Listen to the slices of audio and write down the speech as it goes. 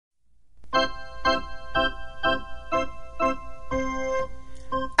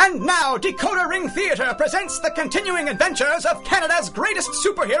Now, Decoder Ring Theatre presents the continuing adventures of Canada's greatest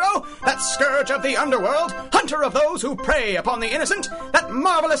superhero, that scourge of the underworld, hunter of those who prey upon the innocent, that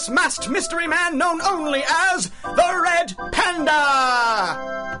marvelous masked mystery man known only as the Red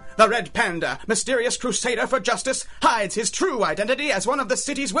Panda! The Red Panda, mysterious crusader for justice, hides his true identity as one of the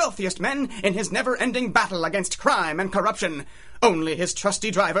city's wealthiest men in his never-ending battle against crime and corruption. Only his trusty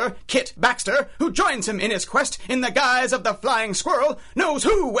driver, Kit Baxter, who joins him in his quest in the guise of the Flying Squirrel, knows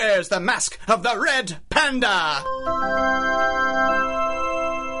who wears the mask of the Red Panda.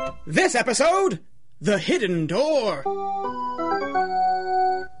 This episode, The Hidden Door.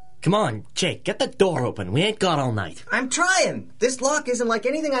 Come on, Jake, get the door open. We ain't got all night. I'm trying. This lock isn't like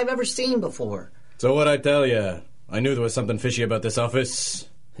anything I've ever seen before. So what'd I tell you? I knew there was something fishy about this office.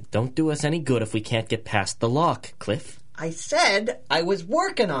 It don't do us any good if we can't get past the lock, Cliff. I said I was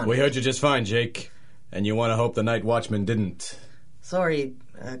working on it. We heard you just fine, Jake. And you want to hope the night watchman didn't. Sorry,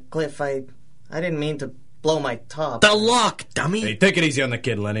 Cliff, I didn't mean to blow my top. The lock, dummy! Hey, take it easy on the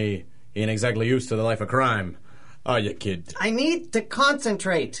kid, Lenny. He ain't exactly used to the life of crime. Are you, kid? I need to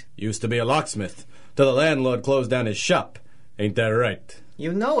concentrate. Used to be a locksmith, till the landlord closed down his shop. Ain't that right?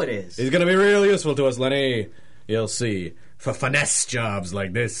 You know it is. He's gonna be real useful to us, Lenny. You'll see. For finesse jobs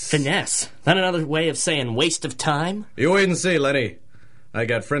like this. Finesse? That another way of saying waste of time? You wait and see, Lenny. I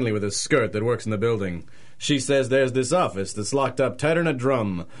got friendly with a skirt that works in the building. She says there's this office that's locked up tighter'n a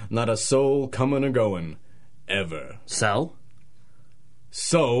drum. Not a soul coming or going. Ever. So?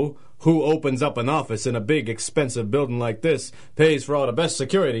 So, who opens up an office in a big, expensive building like this, pays for all the best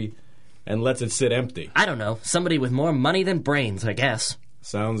security, and lets it sit empty? I don't know. Somebody with more money than brains, I guess.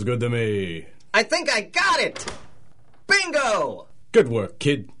 Sounds good to me. I think I got it! Bingo! Good work,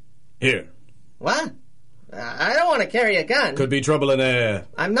 kid. Here. What? I don't want to carry a gun. Could be trouble in there.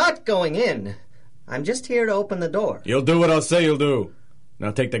 I'm not going in. I'm just here to open the door. You'll do what I'll say you'll do.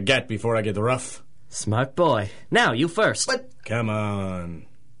 Now take the gat before I get rough. Smart boy. Now, you first. But Come on.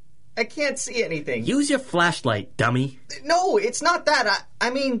 I can't see anything. Use your flashlight, dummy. No, it's not that. I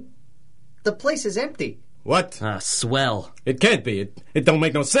mean, the place is empty. What? Ah, swell. It can't be. It don't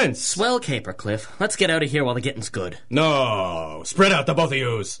make no sense. Swell caper, Cliff. Let's get out of here while the getting's good. No. Spread out, the both of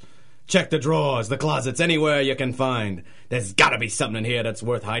yous. Check the drawers, the closets, anywhere you can find. There's gotta be something in here that's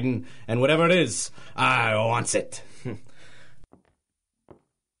worth hiding. And whatever it is, I wants it.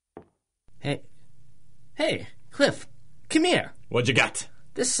 Hey, Cliff, come here. What you got?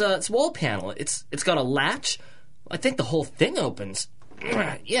 This wall panel, it's got a latch. I think the whole thing opens.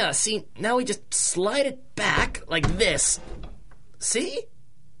 Yeah, see, now we just slide it back like this. See?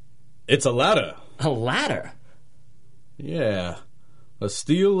 It's a ladder. A ladder? Yeah. A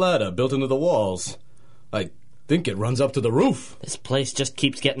steel ladder built into the walls. I think it runs up to the roof. This place just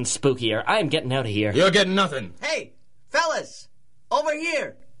keeps getting spookier. I'm getting out of here. You're getting nothing. Hey, fellas, over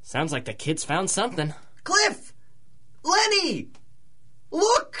here. Sounds like the kids found something. Cliff! Lenny!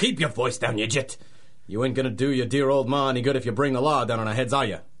 Look! Keep your voice down, you jit. You ain't gonna do your dear old ma any good if you bring the law down on our heads, are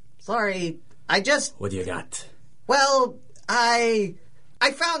you? Sorry, I just... What do you got? Well, I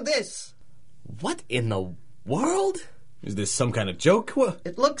found this. What in the world? Is this some kind of joke? What?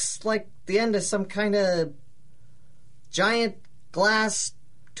 It looks like the end of some kind of giant glass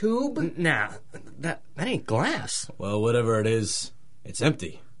tube. Nah, that ain't glass. Well, whatever it is, it's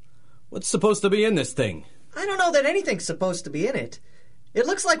empty. What's supposed to be in this thing? I don't know that anything's supposed to be in it. It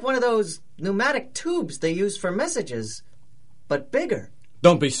looks like one of those pneumatic tubes they use for messages, but bigger.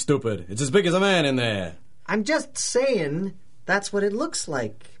 Don't be stupid. It's as big as a man in there. I'm just saying that's what it looks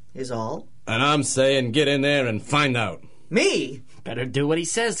like, is all. And I'm saying get in there and find out. Me? Better do what he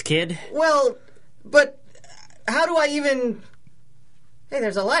says, kid. Well, but how do I even... Hey,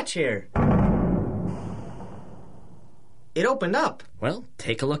 there's a latch here. It opened up. Well,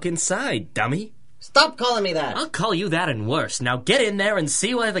 take a look inside, dummy. Stop calling me that. I'll call you that and worse. Now get in there and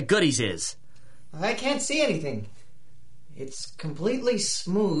see where the goodies is. I can't see anything. It's completely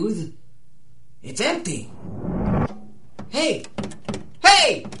smooth. It's empty. Hey!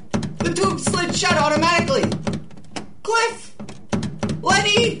 Hey! The tube slid shut automatically. Cliff!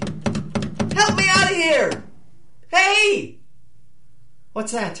 Lenny! Help me out of here! Hey!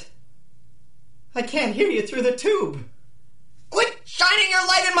 What's that? I can't hear you through the tube. Quit shining your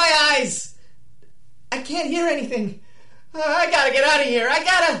light in my eyes! I can't hear anything. I gotta get out of here.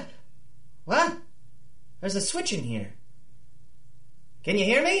 What? There's a switch in here. Can you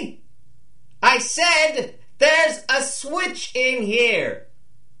hear me? I said there's a switch in here.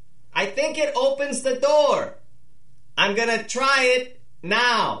 I think it opens the door. I'm gonna try it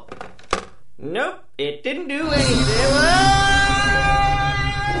now. Nope, it didn't do anything.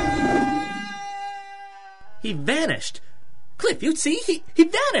 He vanished. Cliff, you see? He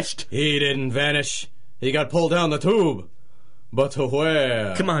vanished. He didn't vanish. He got pulled down the tube. But to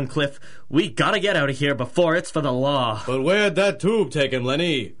where? Come on, Cliff. We gotta get out of here before it's for the law. But where'd that tube take him,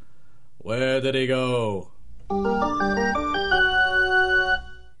 Lenny? Where did he go?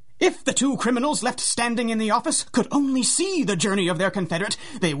 If the two criminals left standing in the office could only see the journey of their confederate,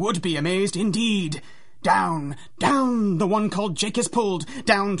 they would be amazed indeed. Down, down, the one called Jake is pulled,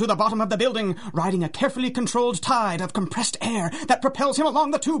 down to the bottom of the building, riding a carefully controlled tide of compressed air that propels him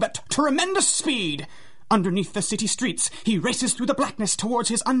along the tube at tremendous speed. Underneath the city streets, he races through the blackness towards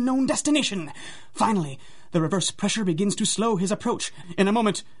his unknown destination. Finally, the reverse pressure begins to slow his approach. In a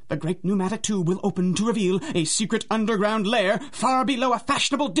moment, the great pneumatic tube will open to reveal a secret underground lair far below a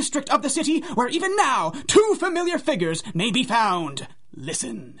fashionable district of the city where even now 2 familiar figures may be found.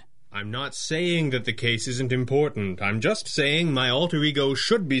 Listen. I'm not saying that the case isn't important. I'm just saying my alter ego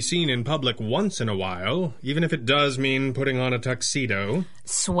should be seen in public once in a while, even if it does mean putting on a tuxedo.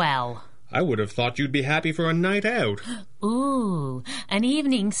 Swell. I would have thought you'd be happy for a night out. Ooh, an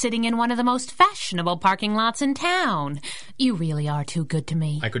evening sitting in one of the most fashionable parking lots in town. You really are too good to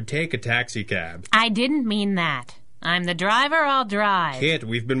me. I could take a taxi cab. I didn't mean that. I'm the driver, I'll drive. Kit,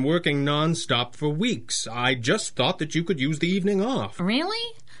 we've been working non-stop for weeks. I just thought that you could use the evening off.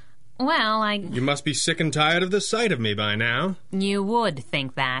 Really? Well, You must be sick and tired of the sight of me by now. You would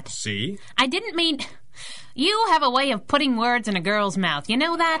think that. See? I didn't mean... You have a way of putting words in a girl's mouth, you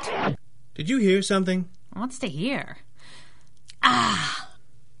know that? Did you hear something? What's to hear?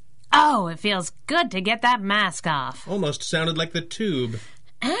 Oh, it feels good to get that mask off. Almost sounded like the tube.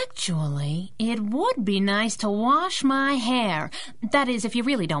 Actually, it would be nice to wash my hair. That is, if you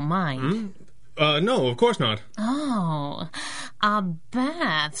really don't mind. No, of course not. Oh, a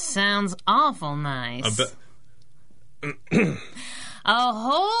bath sounds awful nice. A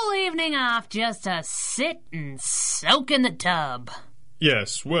whole evening off just to sit and soak in the tub.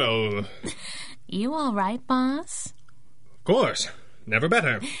 Yes, well... You all right, boss? Of course. Never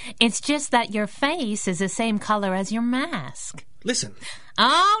better. It's just that your face is the same color as your mask. Listen.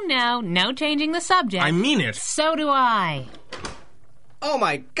 Oh, no changing the subject. I mean it. So do I. Oh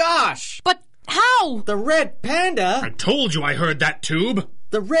my gosh! But how? The red panda! I told you I heard that tube.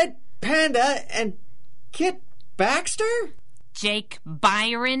 The red panda and Kit Baxter? Jake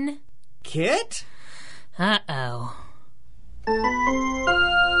Byron? Kit? Uh-oh.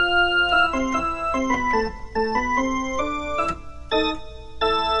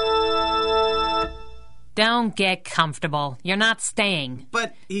 Don't get comfortable. You're not staying.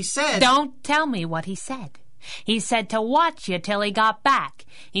 But he said... Don't tell me what he said. He said to watch you till he got back.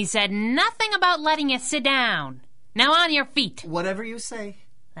 He said nothing about letting you sit down. Now on your feet. Whatever you say.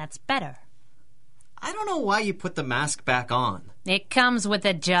 That's better. I don't know why you put the mask back on. It comes with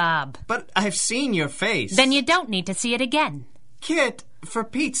the job. But I've seen your face. Then you don't need to see it again. Kit, for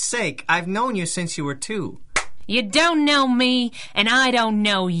Pete's sake, I've known you since you were 2. You don't know me, and I don't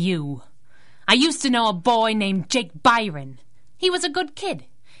know you. I used to know a boy named Jake Byron. He was a good kid.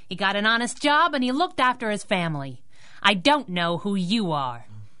 He got an honest job, and he looked after his family. I don't know who you are.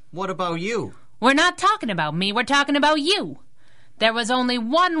 What about you? We're not talking about me, we're talking about you. There was only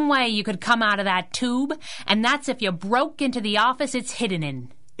one way you could come out of that tube, and that's if you broke into the office it's hidden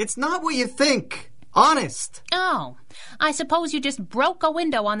in. It's not what you think. Honest. Oh, I suppose you just broke a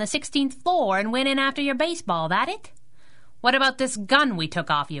window on the 16th floor and went in after your baseball, that it? What about this gun we took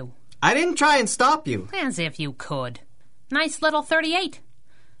off you? I didn't try and stop you. As if you could. Nice little .38.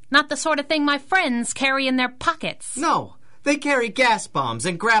 Not the sort of thing my friends carry in their pockets. No, they carry gas bombs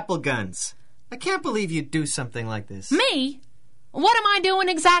and grapple guns. I can't believe you'd do something like this. Me? What am I doing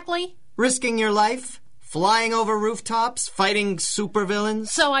exactly? Risking your life? Flying over rooftops? Fighting supervillains?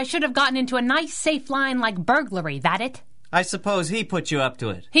 So I should have gotten into a nice safe line like burglary, that it? I suppose he put you up to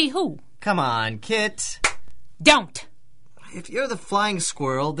it. He who? Come on, Kit. Don't. If you're the flying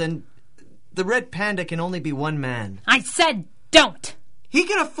squirrel, then the red panda can only be one man. I said don't. He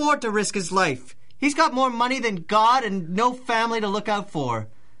can afford to risk his life. He's got more money than God and no family to look out for.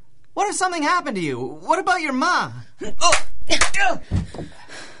 What if something happened to you? What about your ma? Oh!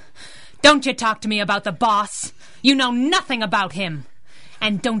 Don't you talk to me about the boss. You know nothing about him.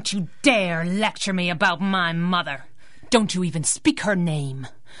 And don't you dare lecture me about my mother. Don't you even speak her name.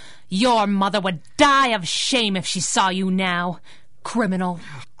 Your mother would die of shame if she saw you now. Criminal.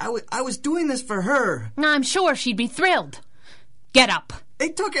 I was doing this for her. I'm sure she'd be thrilled. Get up. They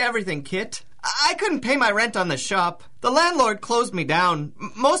took everything, Kit. I couldn't pay my rent on the shop. The landlord closed me down.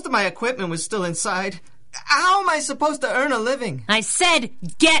 Most of my equipment was still inside. How am I supposed to earn a living? I said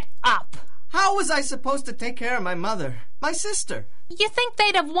get up. How was I supposed to take care of my mother? My sister? You think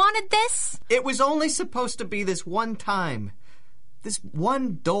they'd have wanted this? It was only supposed to be this one time. This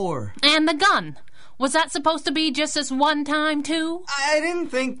one door. And the gun. Was that supposed to be just this one time, too? I didn't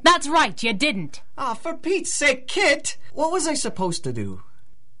think... That's right, you didn't. Ah, for Pete's sake, Kit! What was I supposed to do?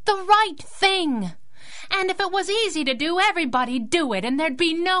 The right thing. And if it was easy to do, everybody'd do it, and there'd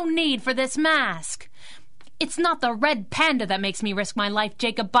be no need for this mask. It's not the red panda that makes me risk my life,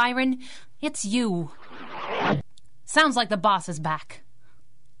 Jacob Byron. It's you. Sounds like the boss is back.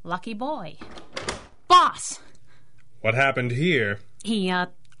 Lucky boy. Boss! What happened here? He,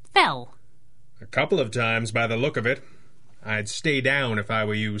 fell. A couple of times by the look of it. I'd stay down if I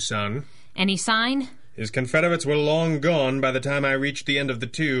were you, son. Any sign? His Confederates were long gone by the time I reached the end of the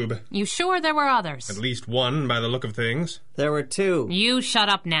tube. You sure there were others? At least one, by the look of things. There were two. You shut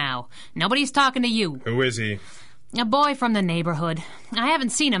up now. Nobody's talking to you. Who is he? A boy from the neighborhood. I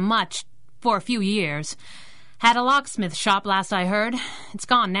haven't seen him much. For a few years. Had a locksmith shop last I heard. It's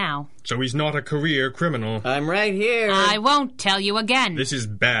gone now. So he's not a career criminal. I'm right here. I won't tell you again. This is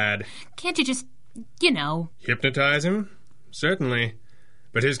bad. Can't you just, Hypnotize him? Certainly.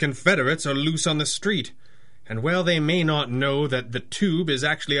 But his Confederates are loose on the street. And while they may not know that the tube is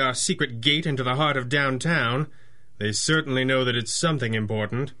actually our secret gate into the heart of downtown, they certainly know that it's something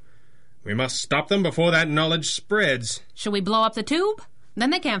important. We must stop them before that knowledge spreads. Shall we blow up the tube? Then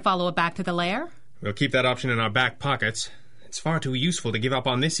they can't follow it back to the lair. We'll keep that option in our back pockets. It's far too useful to give up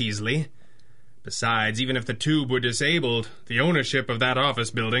on this easily. Besides, even if the tube were disabled, the ownership of that office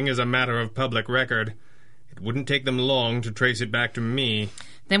building is a matter of public record. It wouldn't take them long to trace it back to me.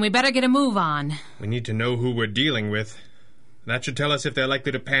 Then we better get a move on. We need to know who we're dealing with. That should tell us if they're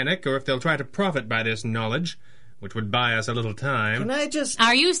likely to panic or if they'll try to profit by this knowledge, which would buy us a little time. Can I just...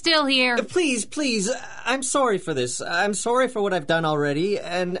 Are you still here? Please, I'm sorry for this. I'm sorry for what I've done already,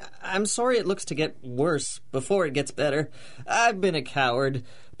 and I'm sorry it looks to get worse before it gets better. I've been a coward,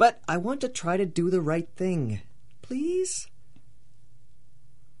 but I want to try to do the right thing. Please?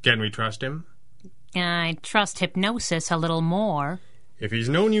 Can we trust him? I trust hypnosis a little more. If he's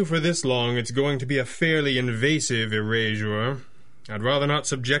known you for this long, it's going to be a fairly invasive erasure. I'd rather not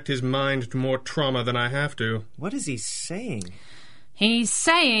subject his mind to more trauma than I have to. What is he saying? He's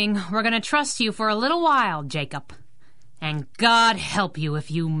saying we're going to trust you for a little while, Jacob. And God help you if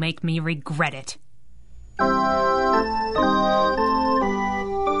you make me regret it.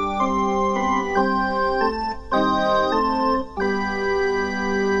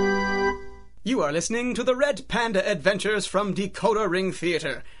 You are listening to the Red Panda Adventures from Decoder Ring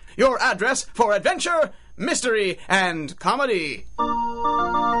Theater. Your address for adventure, mystery, and comedy.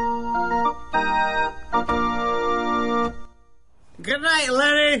 Good night,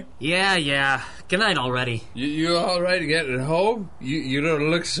 Lenny. Yeah. Good night already. You all right getting home? You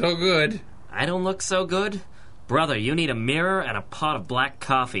don't look so good. I don't look so good? Brother, you need a mirror and a pot of black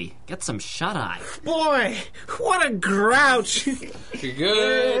coffee. Get some shut-eye. Boy, what a grouch.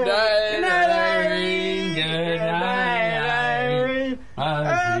 Good night, Irene. Good night, Irene.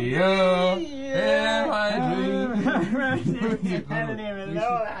 I'll see you in my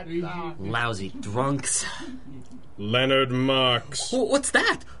dreams. Lousy drunks. Leonard Marks. What's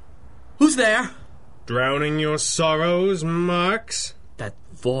that? Who's there? Drowning your sorrows, Marks? That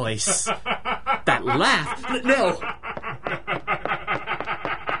voice. That laugh. No.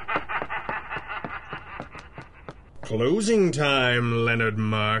 Closing time, Leonard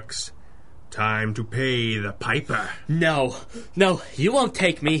Marks. Time to pay the piper. No, you won't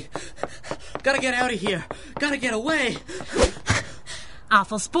take me. Gotta get out of here. Gotta get away.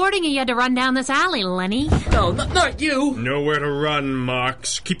 Awful sporting of you to run down this alley, Lenny. No, not you. Nowhere to run,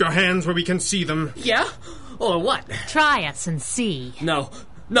 Marks. Keep your hands where we can see them. Yeah? Or what? Try us and see. No,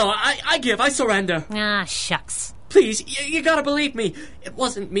 I give. I surrender. Ah, shucks. Please, you gotta believe me. It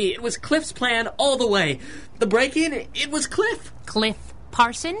wasn't me. It was Cliff's plan all the way. The break-in, it was Cliff. Cliff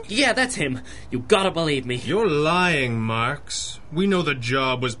Parson? Yeah, that's him. You gotta believe me. You're lying, Marks. We know the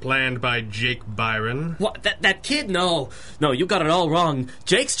job was planned by Jake Byron. What, that kid? No, you got it all wrong.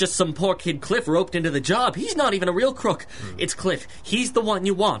 Jake's just some poor kid Cliff roped into the job. He's not even a real crook. It's Cliff. He's the one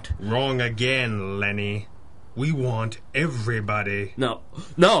you want. Wrong again, Lenny. We want everybody. No,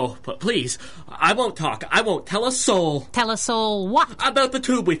 but please, I won't talk. I won't tell a soul. Tell a soul what? About the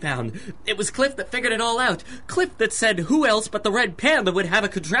tube we found. It was Cliff that figured it all out. Cliff that said who else but the Red Panda would have a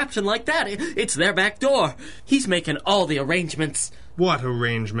contraption like that. It's their back door. He's making all the arrangements. What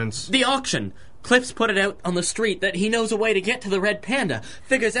arrangements? The auction. Cliff's put it out on the street that he knows a way to get to the Red Panda.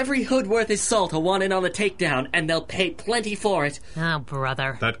 Figures every hood worth his salt will want in on the takedown, and they'll pay plenty for it. Oh,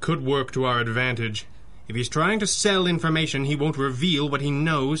 brother. That could work to our advantage. If he's trying to sell information, he won't reveal what he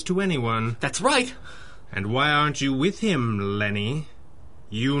knows to anyone. That's right. And why aren't you with him, Lenny?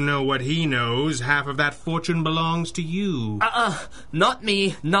 You know what he knows. Half of that fortune belongs to you. Not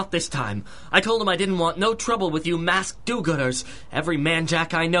me, not this time. I told him I didn't want no trouble with you masked do-gooders. Every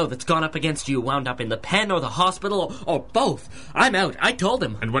man-jack I know that's gone up against you wound up in the pen or the hospital or both. I'm out, I told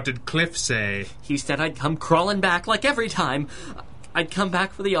him. And what did Cliff say? He said I'd come crawling back like every time. I'd come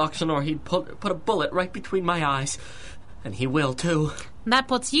back for the auction or he'd put a bullet right between my eyes. And he will, too. That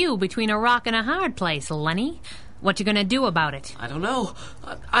puts you between a rock and a hard place, Lenny. What you gonna do about it? I don't know.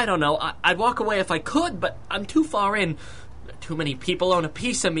 I don't know. I'd walk away if I could, but I'm too far in. Too many people own a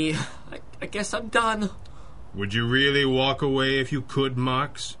piece of me. I guess I'm done. Would you really walk away if you could,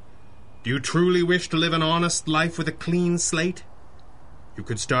 Marks? Do you truly wish to live an honest life with a clean slate? You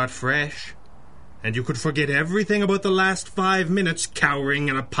could start fresh, and you could forget everything about the last 5 minutes cowering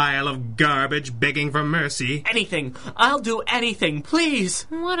in a pile of garbage begging for mercy. Anything. I'll do anything, please.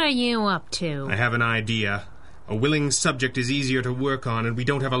 What are you up to? I have an idea. A willing subject is easier to work on, and we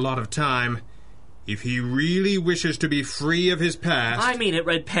don't have a lot of time. If he really wishes to be free of his past... I mean it,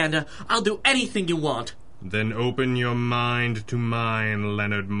 Red Panda. I'll do anything you want. Then open your mind to mine,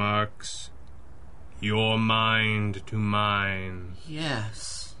 Leonard Marks. Your mind to mine.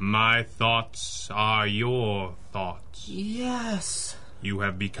 Yes. My thoughts are your thoughts. Yes. You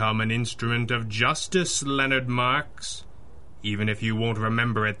have become an instrument of justice, Leonard Marks, even if you won't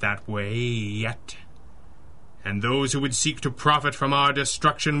remember it that way yet. And those who would seek to profit from our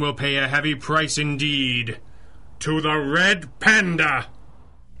destruction will pay a heavy price indeed. To the Red Panda!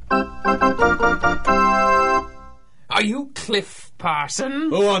 Are you Cliff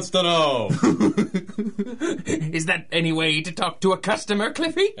Parson? Who wants to know? Is that any way to talk to a customer,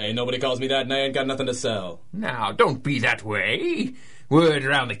 Cliffy? Hey, nobody calls me that and I ain't got nothing to sell. Now, don't be that way. Word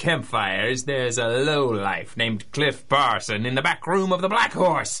around the campfires, there's a lowlife named Cliff Parson in the back room of the Black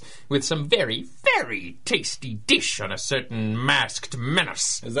Horse with some very, very tasty dish on a certain masked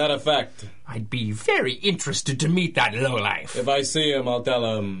menace. Is that a fact? I'd be very interested to meet that lowlife. If I see him, I'll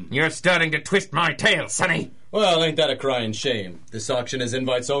tell him. You're starting to twist my tail, Sonny. Well, ain't that a crying shame? This auction is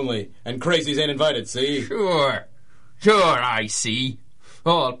invites only, and crazies ain't invited, see? Sure, I see.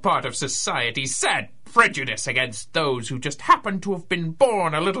 All part of society's sad prejudice against those who just happen to have been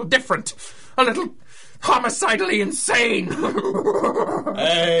born a little different, a little homicidally insane.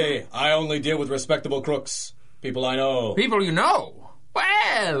 Hey, I only deal with respectable crooks. People I know. People you know?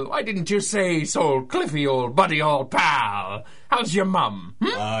 Well, why didn't you say so, Cliffy, old buddy, old pal? How's your mum?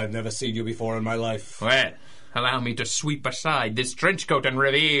 I've never seen you before in my life. Well, allow me to sweep aside this trench coat and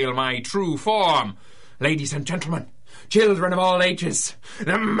reveal my true form. Ladies and gentlemen, children of all ages,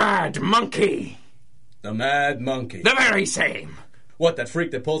 the Mad Monkey. The Mad Monkey. The very same. What, that freak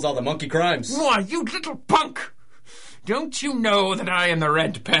that pulls all the monkey crimes? Why, you little punk! Don't you know that I am the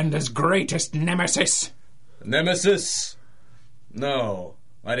Red Panda's greatest nemesis? Nemesis? No,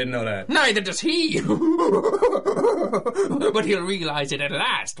 I didn't know that. Neither does he. But he'll realize it at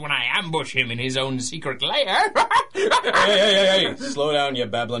last when I ambush him in his own secret lair. Hey, slow down, you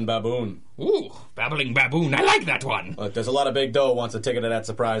babbling baboon. Ooh, babbling baboon, I like that one. Look, there's a lot of big dough wants a ticket to that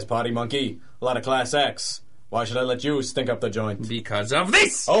surprise party, monkey. A lot of Class X. Why should I let you stink up the joint? Because of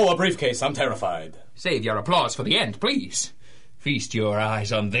this! Oh, a briefcase, I'm terrified. Save your applause for the end, please. Feast your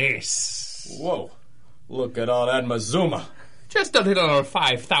eyes on this. Whoa, look at all that Mazuma. Just a little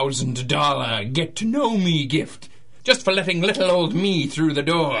 $5,000 get-to-know-me gift. Just for letting little old me through the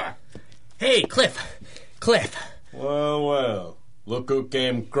door. Hey, Cliff. Well. Look who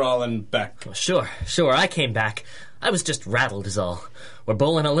came crawling back. Well, sure, I came back. I was just rattled is all. We're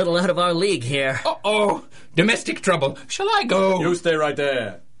bowling a little out of our league here. Uh-oh, domestic trouble. Shall I go? You stay right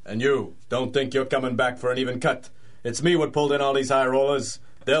there. And you, don't think you're coming back for an even cut. It's me what pulled in all these high rollers.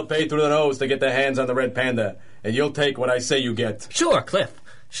 They'll pay through the nose to get their hands on the Red Panda. And you'll take what I say you get. Sure, Cliff.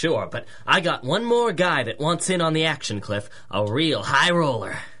 Sure, but I got one more guy that wants in on the action, Cliff. A real high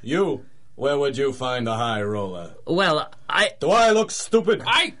roller. You? Where would you find a high roller? Well, Do I look stupid?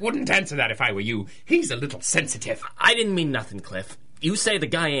 I wouldn't answer that if I were you. He's a little sensitive. I didn't mean nothing, Cliff. You say the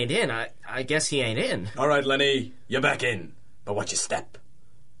guy ain't in. I guess he ain't in. All right, Lenny. You're back in. But watch your step.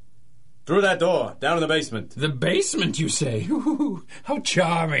 Through that door, down in the basement. The basement, you say? Ooh, how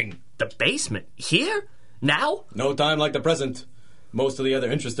charming. The basement? Here? Now? No time like the present. Most of the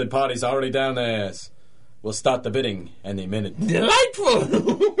other interested parties are already down there. We'll start the bidding any minute. Delightful!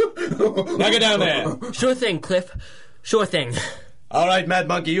 Now get down there. Sure thing, Cliff. Sure thing. All right, Mad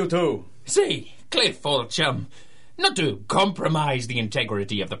Monkey, you too. Say, Cliff, old chum, not to compromise the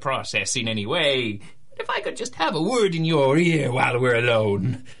integrity of the process in any way, but if I could just have a word in your ear while we're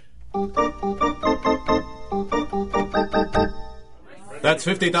alone. That's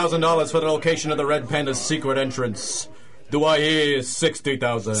 $50,000 for the location of the Red Panda's secret entrance. Do I hear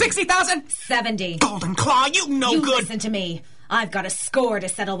 60,000? 60,000? 70. Golden Claw, you no You good. listen to me. I've got a score to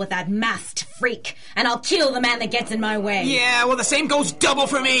settle with that masked freak, and I'll kill the man that gets in my way. Yeah, well, the same goes double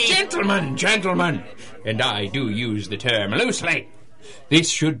for me. Gentlemen, and I do use the term loosely. This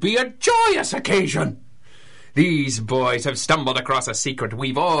should be a joyous occasion. These boys have stumbled across a secret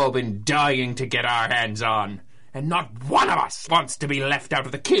we've all been dying to get our hands on. And not one of us wants to be left out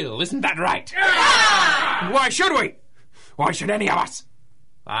of the kill, isn't that right? Yeah! Why should we? Why should any of us?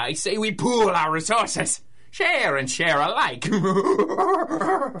 I say we pool our resources. Share and share alike.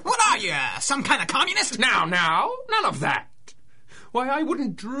 What are you, some kind of communist? Now, none of that. Why, I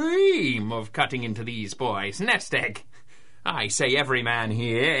wouldn't dream of cutting into these boys' nest egg. I say every man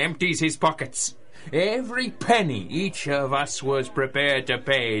here empties his pockets. Every penny each of us was prepared to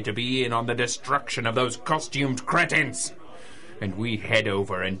pay to be in on the destruction of those costumed cretins. And we head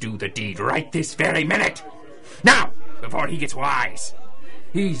over and do the deed right this very minute. Now, before he gets wise.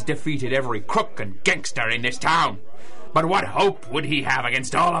 He's defeated every crook and gangster in this town. But what hope would he have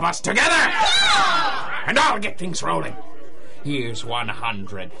against all of us together? Yeah! And I'll get things rolling. Here's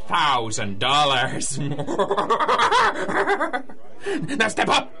 $100,000. Now step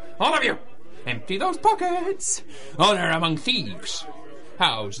up, all of you. Empty those pockets. Honor among thieves.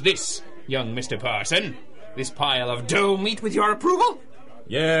 How's this, young Mr. Parson? This pile of dough meet with your approval?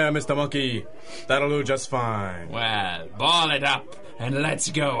 Yeah, Mr. Monkey. That'll do just fine. Well, ball it up and let's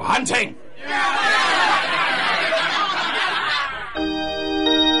go hunting.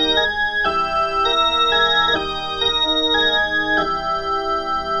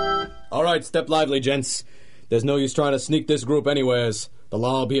 All right, step lively, gents. There's no use trying to sneak this group anywheres. The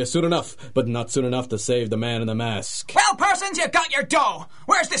law will be here soon enough, but not soon enough to save the man in the mask. Well, Parsons, you got your dough.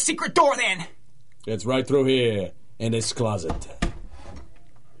 Where's the secret door, then? It's right through here, in this closet.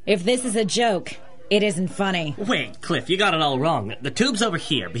 If this is a joke, it isn't funny. Wait, Cliff, you got it all wrong. The tube's over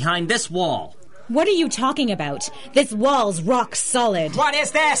here, behind this wall. What are you talking about? This wall's rock solid. What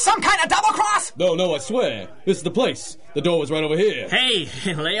is this, some kind of double-cross? No, I swear. This is the place. The door was right over here. Hey,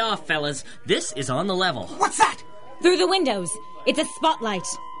 lay off, fellas. This is on the level. What's that? Through the windows. It's a spotlight.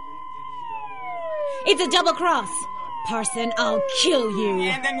 It's a double cross. Parson, I'll kill you.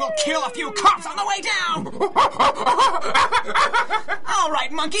 And then we'll kill a few cops on the way down. All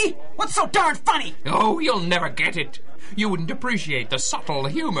right, Monkey. What's so darn funny? Oh, you'll never get it. You wouldn't appreciate the subtle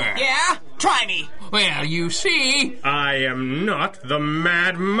humor. Yeah? Try me. Well, you see... I am not the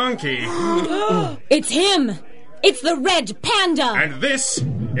Mad Monkey. It's him. It's the Red Panda. And this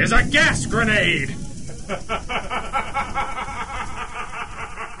is a gas grenade.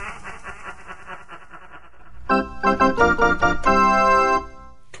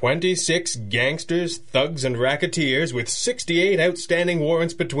 26 gangsters, thugs, and racketeers with 68 outstanding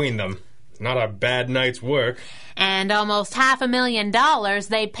warrants between them. Not a bad night's work. And almost $500,000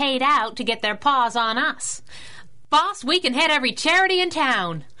 they paid out to get their paws on us. Boss, we can hit every charity in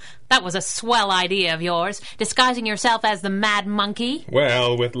town. That was a swell idea of yours, disguising yourself as the Mad Monkey.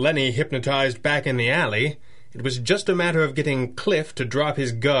 Well, with Lenny hypnotized back in the alley, it was just a matter of getting Cliff to drop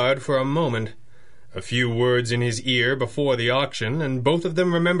his guard for a moment. A few words in his ear before the auction, and both of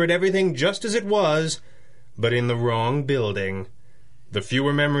them remembered everything just as it was, but in the wrong building. The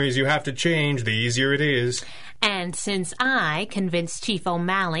fewer memories you have to change, the easier it is. And since I convinced Chief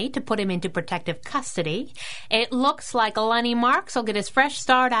O'Malley to put him into protective custody, it looks like Lenny Marks will get his fresh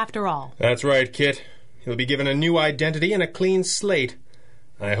start after all. That's right, Kit. He'll be given a new identity and a clean slate.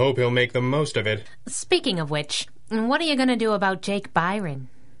 I hope he'll make the most of it. Speaking of which, what are you going to do about Jake Byron?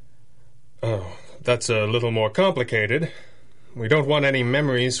 Oh, that's a little more complicated. We don't want any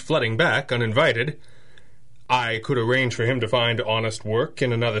memories flooding back uninvited. I could arrange for him to find honest work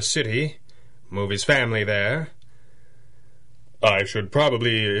in another city, move his family there. I should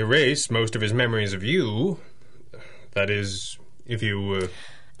probably erase most of his memories of you. That is, if you...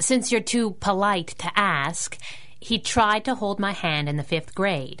 Since you're too polite to ask, he tried to hold my hand in the 5th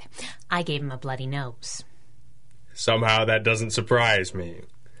grade. I gave him a bloody nose. Somehow that doesn't surprise me.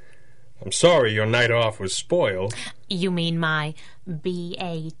 I'm sorry your night off was spoiled. You mean my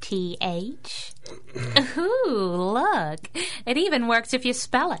B-A-T-H? Ooh, look. It even works if you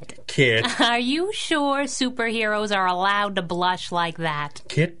spell it. Kit. Are you sure superheroes are allowed to blush like that?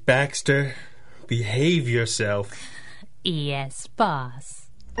 Kit Baxter, behave yourself. Yes, boss.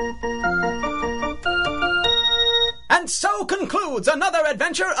 And so concludes another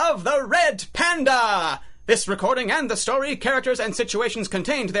adventure of the Red Panda. This recording and the story, characters, and situations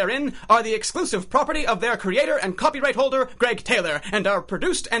contained therein are the exclusive property of their creator and copyright holder, Greg Taylor, and are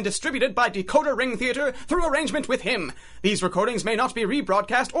produced and distributed by Decoder Ring Theater through arrangement with him. These recordings may not be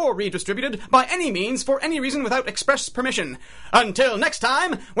rebroadcast or redistributed by any means for any reason without express permission. Until next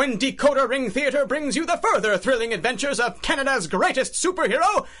time, when Decoder Ring Theater brings you the further thrilling adventures of Canada's greatest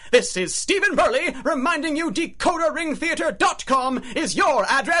superhero, this is Stephen Burley reminding you DecoderRingTheater.com is your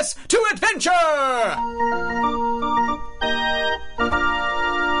address to adventure!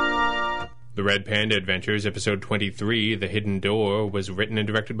 The Red Panda Adventures, Episode 23, The Hidden Door, was written and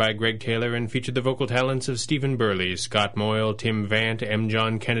directed by Greg Taylor and featured the vocal talents of Stephen Burley, Scott Moyle, Tim Vant, M.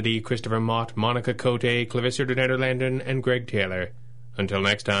 John Kennedy, Christopher Mott, Monica Cote, Clarissa de Nederlanden, and Greg Taylor. Until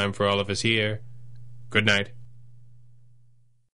next time, for all of us here, good night.